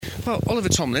Well, Oliver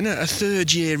Tomlin, a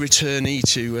third-year returnee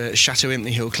to Chateau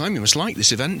Impney Hill Climb. You must like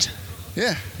this event.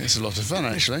 Yeah, it's a lot of fun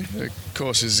actually. The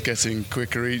course is getting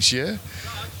quicker each year.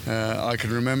 I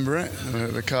can remember it.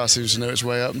 The car seems to know its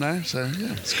way up now, so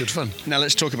yeah, it's good fun. Now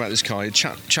let's talk about this car,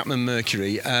 Chapman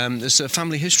Mercury. There's a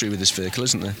family history with this vehicle,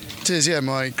 isn't there? It is, yeah.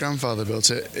 My grandfather built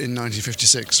it in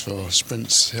 1956 for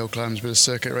sprints, hill climbs, bit of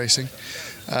circuit racing,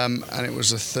 and it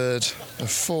was the third of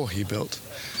four he built.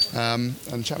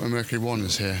 And Chapman Mercury 1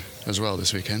 is here as well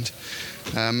this weekend.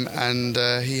 And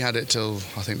he had it till,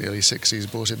 I think, the early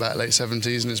 60s, bought it back late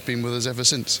 70s, and it's been with us ever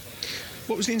since.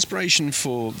 What was the inspiration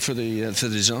for the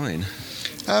design?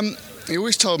 He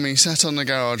always told me he sat on the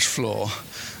garage floor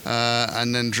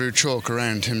and then drew chalk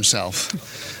around himself,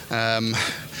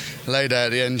 laid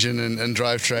out the engine and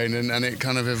drivetrain, and it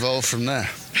kind of evolved from there.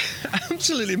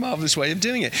 Absolutely marvellous way of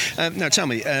doing it. Now tell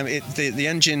me, the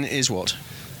engine is what?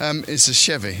 It's a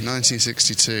Chevy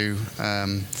 1962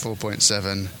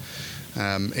 4.7.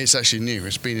 It's actually new.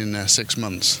 It's been in there 6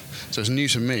 months, so it's new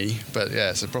to me. But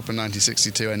yeah, it's a proper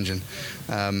 1962 engine,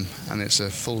 and it's a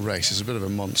full race. It's a bit of a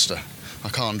monster. I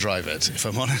can't drive it, if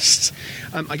I'm honest.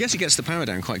 I guess it gets the power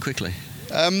down quite quickly.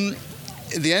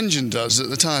 The engine does.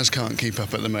 The tyres can't keep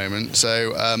up at the moment.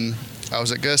 So I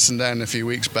was at Gerston Down a few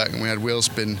weeks back, and we had wheel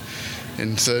spin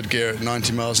in third gear at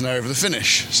 90 miles an hour over the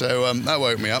finish. So that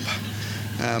woke me up.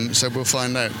 So we'll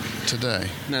find out today.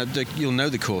 Now you'll know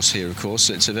the course here, of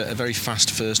course. It's a very fast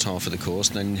first half of the course,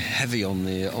 then heavy on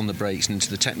the brakes and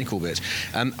into the technical bit.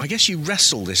 I guess you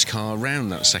wrestle this car around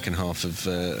that second half of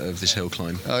this hill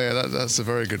climb. Oh yeah, that's a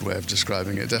very good way of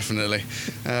describing it. Definitely.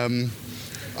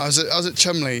 I was at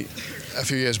Cholmondeley a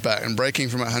few years back and braking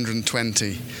from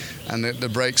 120, and the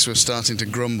brakes were starting to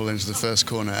grumble into the first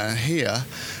corner. And here,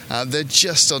 they're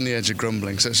just on the edge of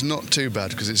grumbling, so it's not too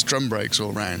bad because it's drum brakes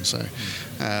all round. So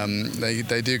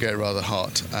they do get rather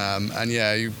hot. And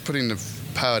yeah, you putting the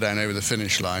power down over the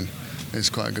finish line is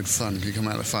quite good fun. You come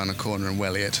out the final corner and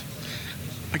welly it.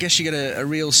 I guess you get a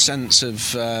real sense of,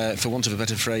 for want of a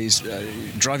better phrase,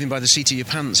 driving by the seat of your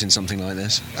pants in something like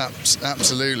this.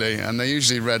 Absolutely, and they're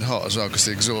usually red hot as well because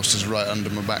the exhaust is right under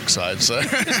my backside, so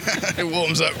it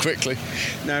warms up quickly.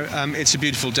 Now, it's a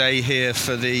beautiful day here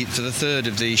for the third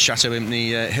of the Chateau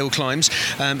Impney hill climbs.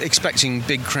 Expecting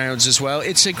big crowds as well.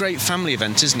 It's a great family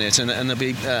event, isn't it? And there'll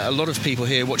be a lot of people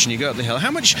here watching you go up the hill.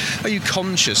 How much are you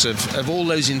conscious of all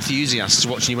those enthusiasts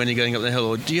watching you when you're going up the hill,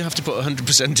 or do you have to put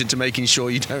 100% into making sure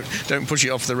you don't push it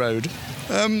off the road?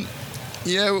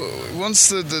 Yeah, once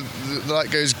the light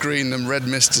goes green and red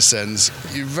mist descends,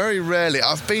 you very rarely...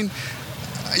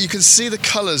 you can see the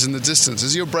colours in the distance.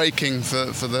 As you're braking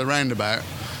for the roundabout,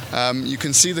 you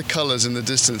can see the colours in the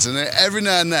distance. And every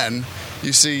now and then,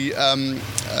 you see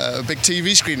a big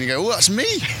TV screen and you go, oh, that's me!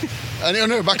 And oh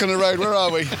no, back on the road, where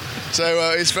are we?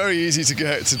 So it's very easy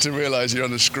to realise you're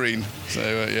on the screen.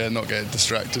 So yeah, not get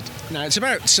distracted. Now it's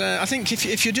about, I think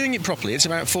if you're doing it properly, it's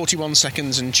about 41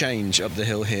 seconds and change up the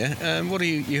hill here. What are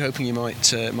you hoping you might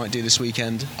do this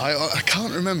weekend? I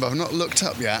can't remember. I've not looked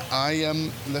up yet.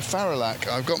 The Faralac.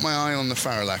 I've got my eye on the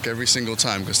Faralac every single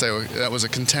time because that was a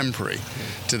contemporary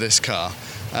to this car.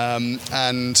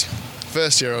 And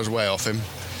first year I was way off him.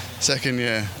 Second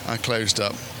year I closed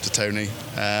up to Tony.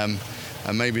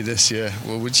 And maybe this year,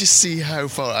 well, we'll just see how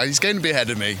far. He's going to be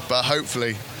ahead of me, but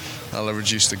hopefully I'll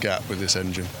reduce the gap with this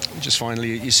engine. Just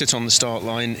finally, you sit on the start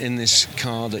line in this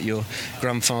car that your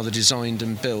grandfather designed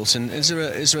and built, and is there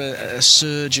a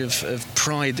surge of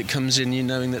pride that comes in you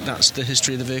knowing that that's the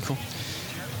history of the vehicle?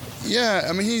 Yeah,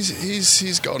 I mean,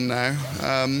 he's gone now.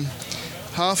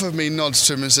 Half of me nods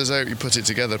to him and says, I hope you put it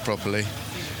together properly.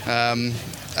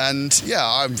 And yeah,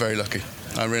 I'm very lucky.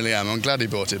 I really am. I'm glad he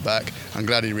bought it back. I'm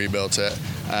glad he rebuilt it.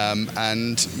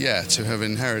 And yeah, to have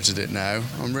inherited it now,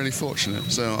 I'm really fortunate.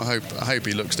 So I hope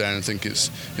he looks down and thinks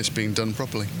it's being done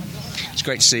properly. It's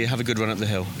great to see you. Have a good run up the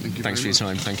hill. Thanks for your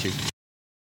time. Thank you.